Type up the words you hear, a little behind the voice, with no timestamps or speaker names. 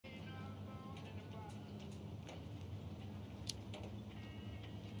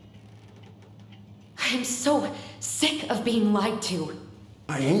I'm so sick of being lied to.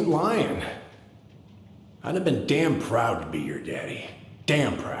 I ain't lying. I'd have been damn proud to be your daddy.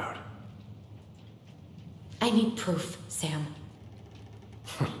 Damn proud. I need proof, Sam.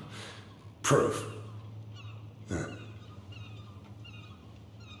 Proof. Huh.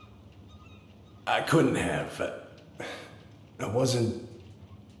 I couldn't have. I wasn't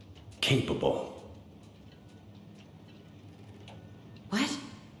capable. What?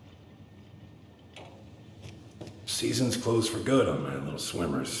 Season's closed for good on my little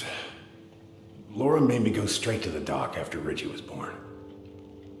swimmers. Laura made me go straight to the dock after Richie was born.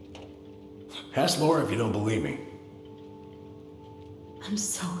 Ask Laura if you don't believe me. I'm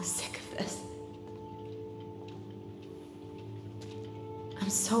so sick of this. I'm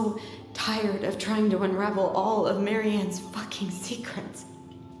so tired of trying to unravel all of Marianne's fucking secrets.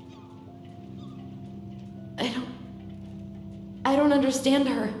 I don't understand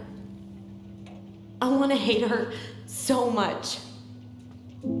her. I want to hate her so much.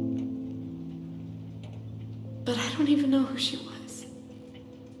 But I don't even know who she was.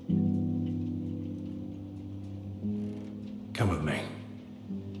 Come with me.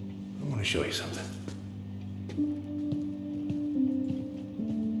 I want to show you something.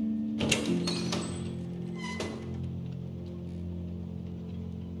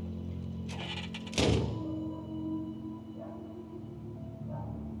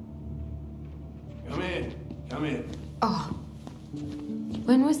 Come in. Come in. Oh.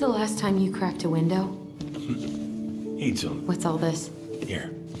 When was the last time you cracked a window? Eat some. What's all this? Here.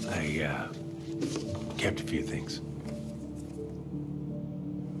 I, kept a few things.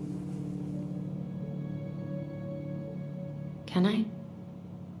 Can I?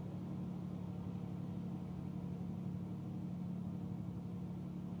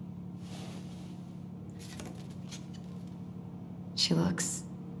 She looks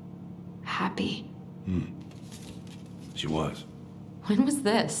happy. She was. When was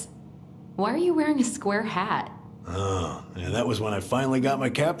this? Why are you wearing a square hat? Oh, yeah, that was when I finally got my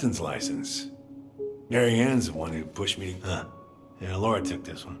captain's license. Marianne's the one who pushed me to... Yeah, Laura took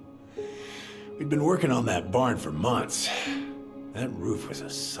this one. We'd been working on that barn for months. That roof was a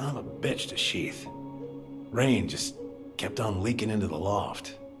son of a bitch to sheath. Rain just kept on leaking into the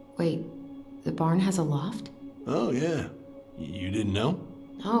loft. Wait, the barn has a loft? Oh, yeah. You didn't know?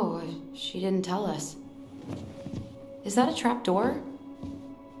 No, she didn't tell us. Is that a trap door?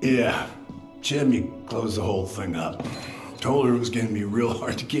 Yeah. She had me close the whole thing up. Told her it was going to be real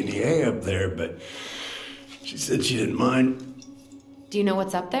hard to get any hay up there, but she said she didn't mind. Do you know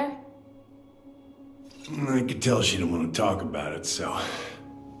what's up there? I could tell she didn't want to talk about it, so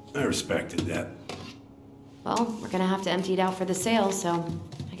I respected that. Well, we're gonna have to empty it out for the sale, so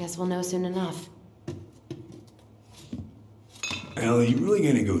I guess we'll know soon enough. Al, you really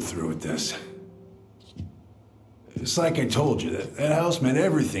gonna go through with this? It's like I told you, that house meant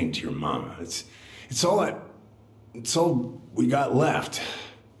everything to your mama. It's all we got left.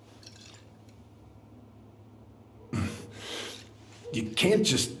 You can't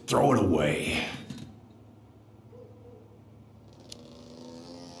just throw it away.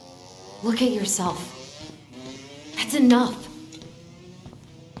 Look at yourself. That's enough.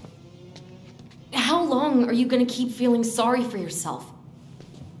 How long are you gonna keep feeling sorry for yourself?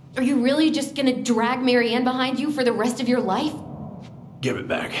 Are you really just gonna drag Marianne behind you for the rest of your life? Give it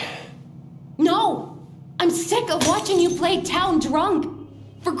back. No! I'm sick of watching you play town drunk!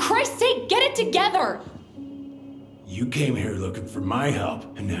 For Christ's sake, get it together! You came here looking for my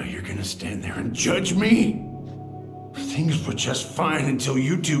help, and now you're gonna stand there and judge me? Things were just fine until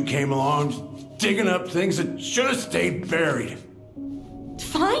you two came along, digging up things that should have stayed buried.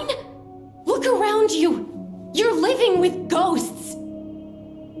 Fine? Look around you! You're living with ghosts!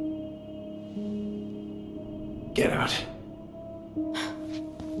 Get out.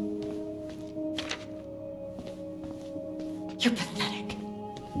 You're pathetic.